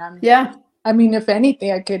 Yeah. I mean, if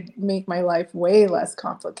anything, I could make my life way less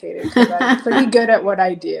complicated, because I'm pretty good at what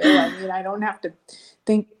I do. I mean, I don't have to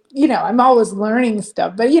think, I'm always learning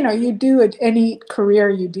stuff, but you do it, any career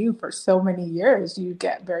you do for so many years, you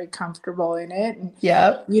get very comfortable in it, and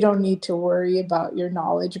Yep. you don't need to worry about your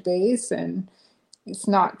knowledge base, and it's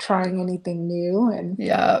not trying anything new. And,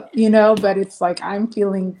 Yep. but it's like, I'm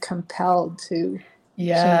feeling compelled to change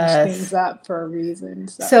things Yes. up for a reason.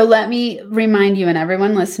 So So, let me remind you and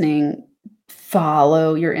everyone listening,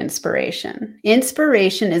 follow your inspiration.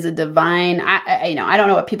 Inspiration is a divine, I don't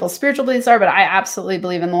know what people's spiritual beliefs are, but I absolutely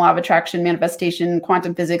believe in the law of attraction, manifestation,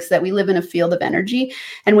 quantum physics, that we live in a field of energy.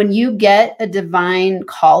 And when you get a divine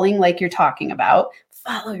calling, like you're talking about,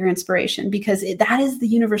 follow your inspiration, because that is the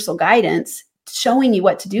universal guidance showing you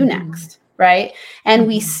what to do next. Right. And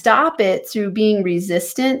we stop it through being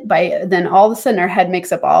resistant, by then all of a sudden our head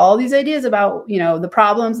makes up all these ideas about, the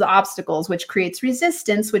problems, the obstacles, which creates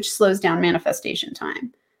resistance, which slows down manifestation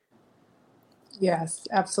time. yes,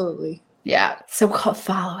 absolutely. Yeah. So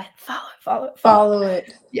follow it. Follow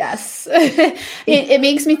it. Yes. It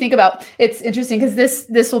makes me think about, it's interesting because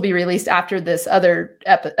this will be released after this other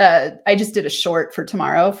I just did a short for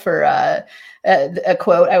tomorrow for a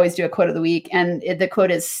quote. I always do a quote of the week, and the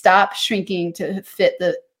quote is, stop shrinking to fit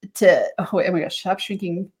stop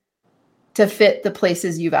shrinking to fit the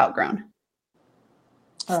places you've outgrown.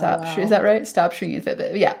 Stop. Wow. Is that right? Stop shrinking to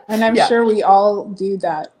fit. Yeah. And I'm sure we all do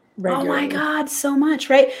that regularly. Oh my God, so much,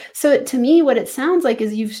 right? So to me, what it sounds like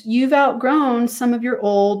is you've outgrown some of your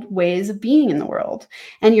old ways of being in the world,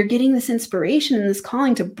 and you're getting this inspiration and this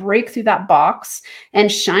calling to break through that box and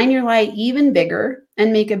shine your light even bigger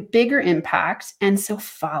and make a bigger impact. And so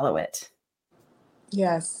follow it.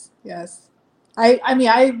 Yes. I mean,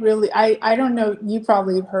 I don't know. You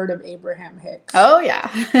probably have heard of Abraham Hicks. Oh yeah.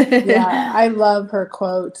 Yeah, I love her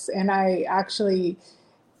quotes, and I actually,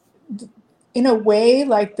 in a way,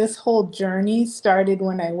 like, this whole journey started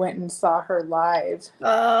when I went and saw her live.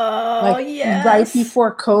 Oh, Like, yes. right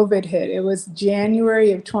before COVID hit. It was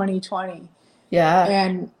January of 2020. Yeah.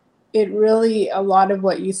 And it really, a lot of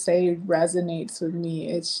what you say resonates with me.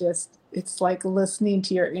 It's like listening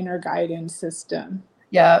to your inner guidance system.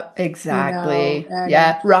 Yeah, exactly.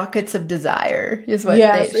 And rockets of desire is what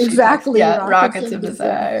yes, she talks. exactly. Yeah, rockets of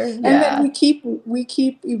desire. And then Yeah. we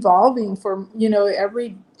keep evolving for,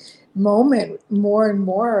 every moment more and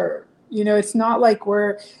more. It's not like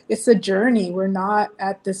it's a journey. We're not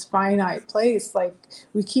at this finite place. Like,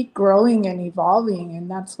 we keep growing and evolving,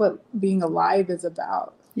 and that's what being alive is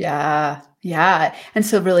about. Yeah. And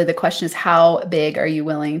so really the question is, how big are you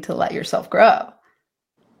willing to let yourself grow?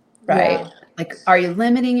 Right? Yeah. Like, are you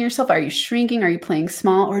limiting yourself? Are you shrinking? Are you playing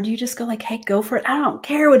small? Or do you just go like, hey, go for it. I don't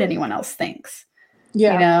care what anyone else thinks.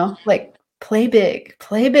 Yeah. Like, play big,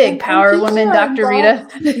 power woman, Dr. Rita.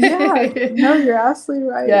 Yeah, no, you're absolutely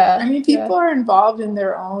right. Yeah. I mean, people are involved in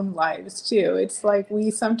their own lives too. It's like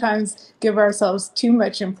we sometimes give ourselves too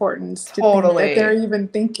much importance to think that they're even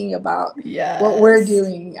thinking about what we're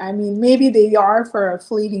doing. I mean, maybe they are for a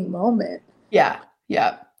fleeting moment. Yeah.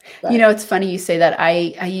 But it's funny you say that.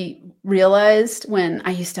 I realized when I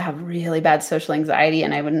used to have really bad social anxiety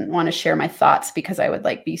and I wouldn't want to share my thoughts because I would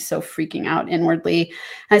be so freaking out inwardly.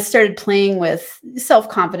 I started playing with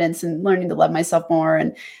self-confidence and learning to love myself more.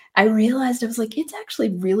 And I realized I was like, it's actually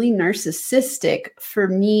really narcissistic for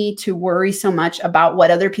me to worry so much about what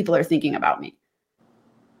other people are thinking about me.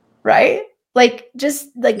 Right?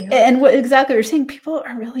 And what exactly you're saying, people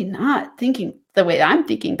are really not thinking the way I'm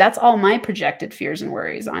thinking. That's all my projected fears and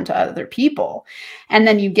worries onto other people. And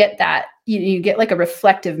then you get that, you get like a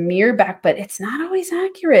reflective mirror back, but it's not always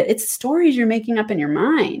accurate. It's stories you're making up in your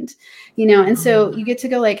mind, and so you get to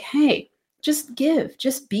go like, hey, just give,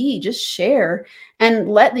 just be, just share, and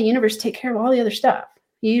let the universe take care of all the other stuff.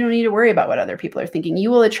 You don't need to worry about what other people are thinking.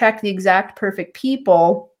 You will attract the exact perfect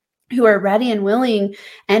people who are ready and willing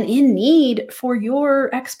and in need for your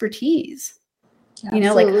expertise.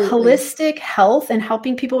 Absolutely. Like holistic health and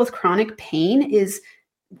helping people with chronic pain is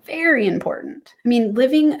Very important. I mean,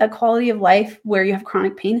 living a quality of life where you have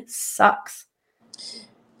chronic pain sucks.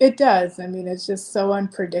 It does. I mean, it's just so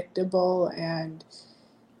unpredictable, and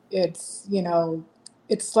it's,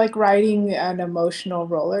 it's like riding an emotional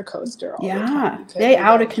roller coaster all the time because they you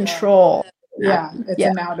out of don't know. control. Yeah, it's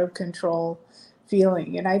an out of control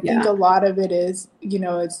feeling. And I think a lot of it is,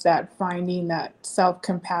 it's that finding that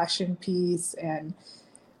self-compassion piece and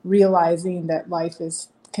realizing that life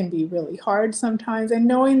can be really hard sometimes, and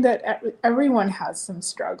knowing that everyone has some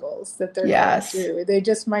struggles that they're going through. They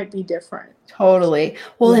just might be different. Totally.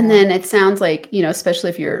 Well, and then it sounds like, especially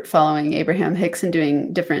if you're following Abraham Hicks and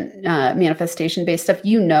doing different manifestation-based stuff,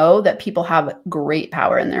 that people have great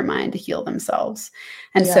power in their mind to heal themselves.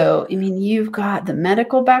 And so, I mean, you've got the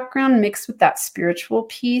medical background mixed with that spiritual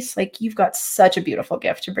piece. Like, you've got such a beautiful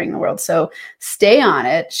gift to bring the world. So stay on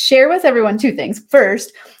it. Share with everyone two things.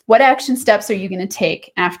 First, what action steps are you going to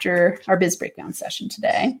take after our biz breakdown session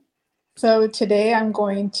today? So today I'm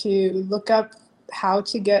going to look up how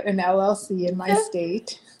to get an LLC in my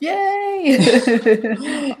state. Yay!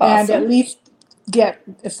 Awesome. And at least get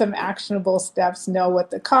some actionable steps, know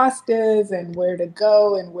what the cost is and where to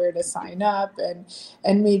go and where to sign up.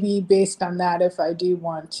 And maybe based on that, if I do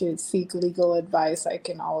want to seek legal advice, I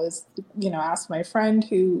can always, ask my friend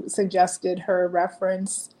who suggested her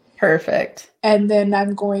reference. Perfect. And then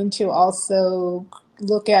I'm going to also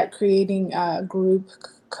look at creating a group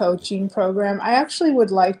coaching program. I actually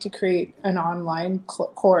would like to create an online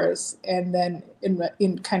course and then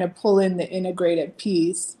in kind of pull in the integrated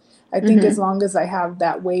piece. I think as long as I have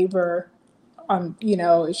that waiver,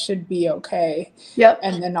 it should be okay. Yep.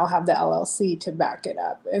 And then I'll have the LLC to back it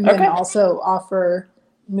up. And then also offer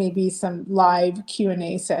maybe some live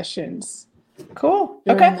Q&A sessions. Cool.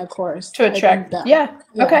 During the course to attract. Yeah.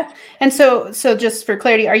 Okay. And so just for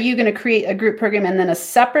clarity, are you going to create a group program and then a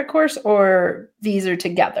separate course, or these are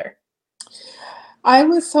together? I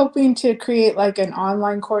was hoping to create like an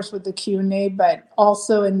online course with the Q&A, but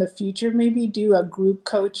also in the future, maybe do a group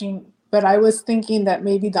coaching. But I was thinking that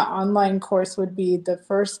maybe the online course would be the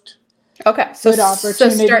first good opportunity. So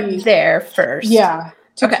start there first. Yeah.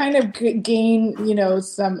 To kind of gain,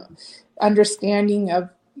 some understanding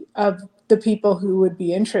of the people who would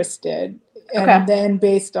be interested. And then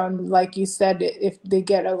based on, like you said, if they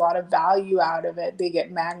get a lot of value out of it, they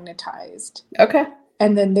get magnetized. Okay.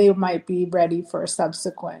 And then they might be ready for a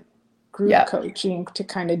subsequent group coaching to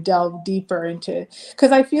kind of delve deeper into,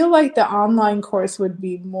 because I feel like the online course would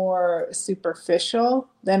be more superficial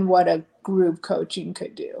than what a group coaching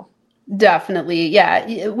could do. Definitely.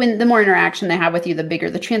 Yeah. When the more interaction they have with you, the bigger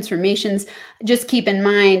the transformations. Just keep in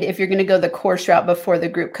mind, if you're going to go the course route before the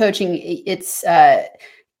group coaching, it's,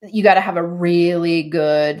 you got to have a really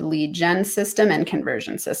good lead gen system and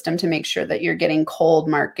conversion system to make sure that you're getting cold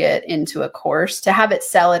market into a course. To have it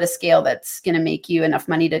sell at a scale that's going to make you enough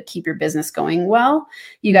money to keep your business going well,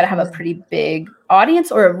 you got to have a pretty big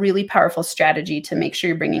audience or a really powerful strategy to make sure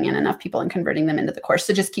you're bringing in enough people and converting them into the course.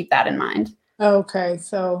 So just keep that in mind. Okay.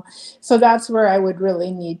 So that's where I would really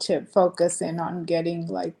need to focus in on getting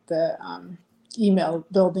like the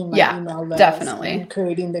building my email list, definitely, and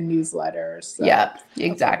creating the newsletters. So. Yeah,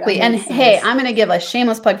 exactly. And hey, I'm going to give a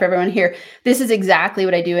shameless plug for everyone here. This is exactly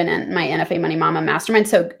what I do in my NFA Money Mama Mastermind.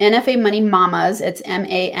 So NFA Money Mamas, it's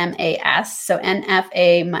MAMAS. So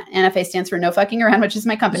NFA stands for No Fucking Around, which is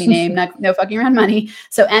my company name, no Fucking Around Money.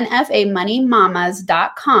 So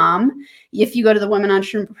NFAMoneyMamas.com. If you go to the Women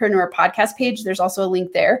Entrepreneur podcast page, there's also a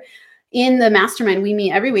link there. In the mastermind, we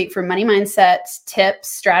meet every week for money mindset, tips,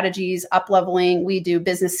 strategies, up-leveling. We do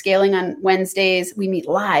business scaling on Wednesdays. We meet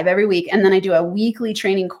live every week. And then I do a weekly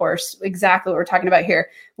training course, exactly what we're talking about here,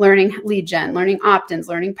 learning lead gen, learning opt-ins,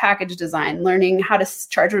 learning package design, learning how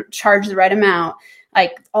to charge the right amount.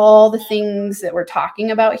 Like all the things that we're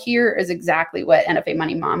talking about here is exactly what NFA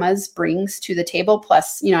Money Mamas brings to the table.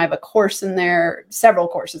 Plus, I have a course in there, several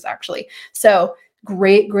courses actually. So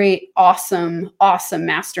great, awesome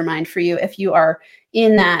mastermind for you. If you are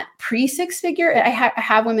in that pre-six-figure, I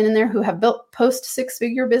have women in there who have built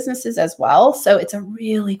post-six-figure businesses as well. So it's a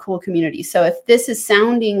really cool community. So if this is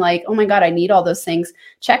sounding like, oh my God, I need all those things,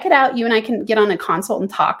 check it out. You and I can get on a consult and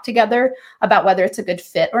talk together about whether it's a good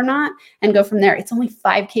fit or not and go from there. It's only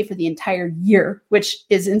 $5,000 for the entire year, which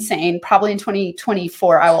is insane. Probably in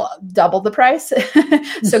 2024, I will double the price.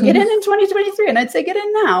 So get in 2023, and I'd say get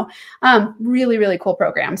in now. Really cool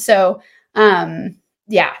program. So,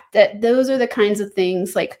 those are the kinds of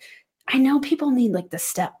things. Like, I know people need like the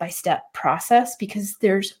step-by-step process because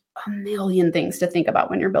there's a million things to think about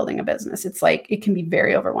when you're building a business. It's like, it can be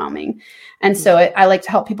very overwhelming. And so I like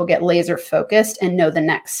to help people get laser focused and know the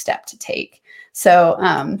next step to take.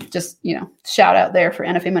 So just, shout out there for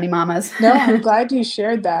NFA Money Mamas. No, I'm glad you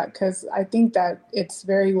shared that, because I think that it's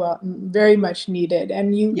very much needed.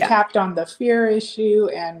 And you tapped on the fear issue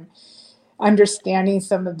and understanding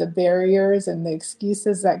some of the barriers and the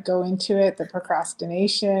excuses that go into it, the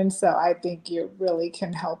procrastination. So I think you really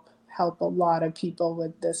can help a lot of people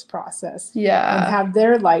with this process. Yeah. And have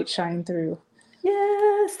their light shine through.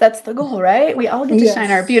 Yes, that's the goal, right? We all get to shine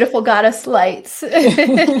our beautiful goddess lights.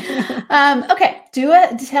 Okay,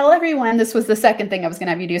 tell everyone, this was the second thing I was going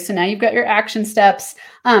to have you do. So now you've got your action steps.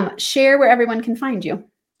 Share where everyone can find you.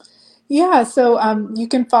 Yeah, so you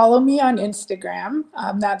can follow me on Instagram.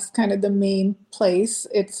 That's kind of the main place.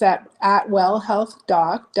 It's at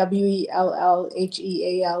wellhealthdoc, WELLHEALTH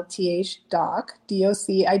DOC.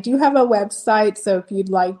 I do have a website, so if you'd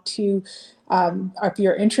like to, if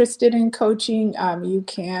you're interested in coaching, you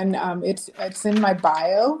can. It's in my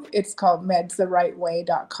bio. It's called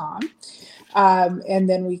medstherightway.com. And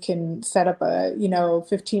then we can set up a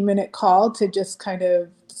 15-minute call to just kind of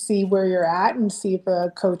see where you're at and see if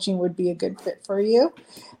coaching would be a good fit for you.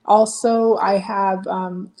 Also, I have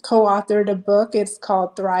co-authored a book. It's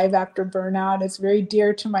called Thrive After Burnout. It's very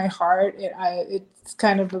dear to my heart. It's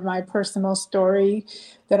kind of my personal story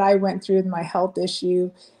that I went through with my health issue.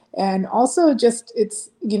 And also just it's,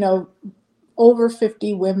 over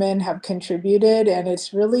 50 women have contributed, and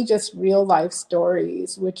it's really just real life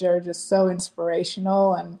stories, which are just so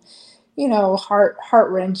inspirational and,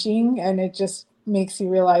 heart-wrenching. And it just makes you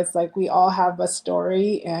realize like we all have a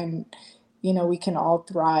story, and we can all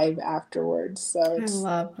thrive afterwards. So I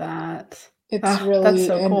love that. It's really that's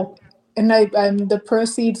so cool. And the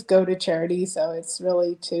proceeds go to charity, so it's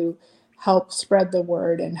really to help spread the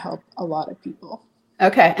word and help a lot of people.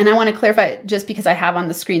 Okay, and I want to clarify, just because I have on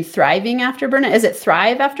the screen Thriving After Burnout. Is it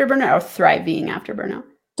Thrive After Burnout or Thriving After Burnout?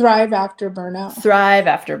 Thrive After Burnout. Thrive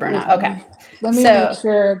After Burnout. Okay. Let me make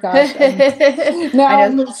sure. Gosh.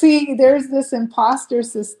 Now, see, there's this imposter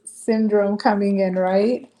syndrome coming in,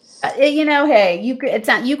 right? Hey, you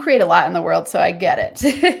create a lot in the world, so I get it.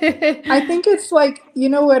 I think it's like,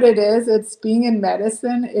 what it is? It's being in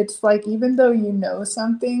medicine. It's like, even though you know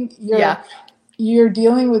something, you're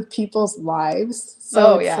dealing with people's lives.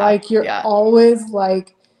 So it's like you're always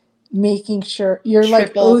like making sure you're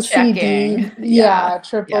triple like OCD. Checking.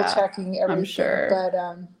 Triple checking everything. I'm sure. But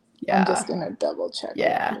I'm just going to double check.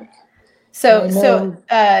 Yeah. So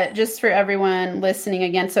just for everyone listening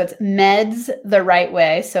again, so it's Meds the Right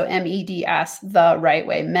Way. So MEDS the Right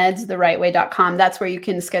Way, medstherightway.com. That's where you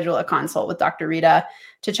can schedule a consult with Dr. Rita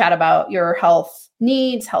to chat about your health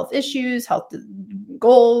needs, health issues, health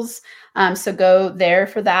goals. So go there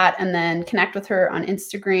for that, and then connect with her on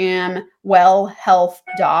Instagram,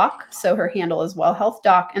 wellhealthdoc. So her handle is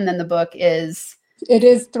wellhealthdoc. And then the book is... It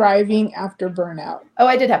is Thriving After Burnout. Oh,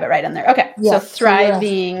 I did have it right in there. Okay. Yes, so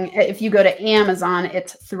Thriving, if you go to Amazon,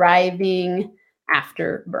 it's Thriving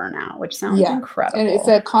After Burnout, which sounds incredible. And it's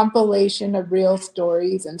a compilation of real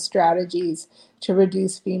stories and strategies to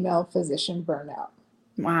reduce female physician burnout.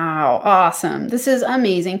 Wow. Awesome. This is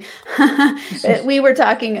amazing. We were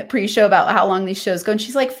talking pre-show about how long these shows go, and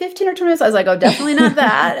she's like 15 or 20 minutes. I was like, oh, definitely not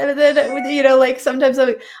that. And then, like sometimes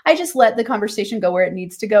I just let the conversation go where it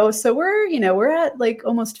needs to go. So we're at like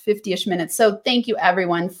almost 50-ish minutes. So thank you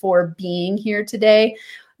everyone for being here today.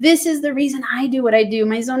 This is the reason I do what I do.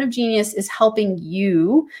 My Zone of Genius is helping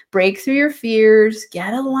you break through your fears,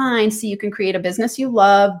 get aligned so you can create a business you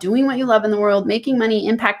love, doing what you love in the world, making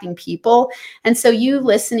money, impacting people. And so you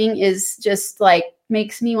listening is just like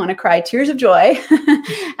makes me want to cry tears of joy.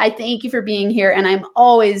 I thank you for being here. And I'm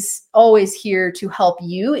always here to help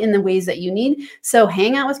you in the ways that you need. So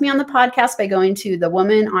hang out with me on the podcast by going to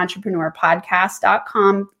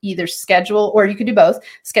thewomanentrepreneurpodcast.com, either schedule, or you could do both,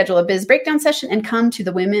 schedule a biz breakdown session and come to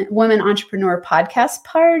the Women Entrepreneur Podcast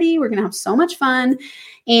Party. We're going to have so much fun.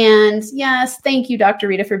 And yes, thank you, Dr.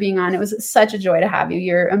 Rita, for being on. It was such a joy to have you.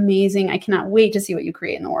 You're amazing. I cannot wait to see what you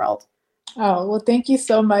create in the world. Oh, well, thank you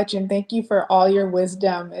so much. And thank you for all your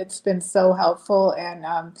wisdom. It's been so helpful. And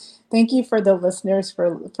thank you for the listeners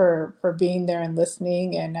for being there and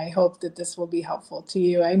listening. And I hope that this will be helpful to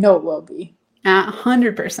you. I know it will be.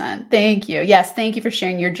 100%. Thank you. Yes. Thank you for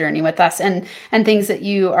sharing your journey with us and things that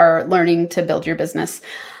you are learning to build your business.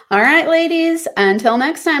 All right, ladies, until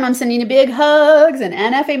next time, I'm sending you big hugs and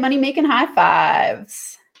NFA money making high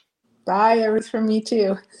fives. Bye. It was from me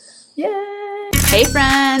too. Yay. Hey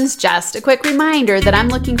friends, just a quick reminder that I'm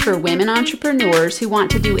looking for women entrepreneurs who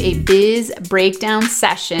want to do a biz breakdown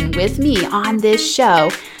session with me on this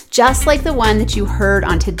show, just like the one that you heard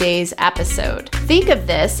on today's episode. Think of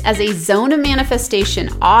this as a zone of manifestation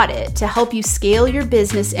audit to help you scale your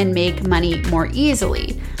business and make money more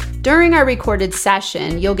easily. During our recorded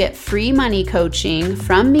session, you'll get free money coaching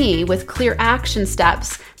from me with clear action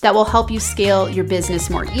steps that will help you scale your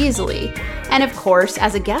business more easily. And of course,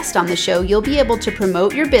 as a guest on the show, you'll be able to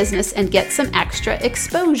promote your business and get some extra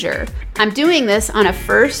exposure. I'm doing this on a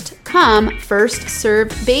first come, first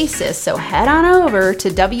served basis. So head on over to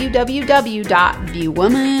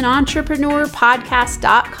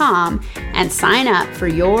www.thewomanentrepreneurpodcast.com and sign up for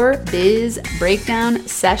your biz breakdown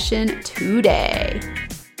session today.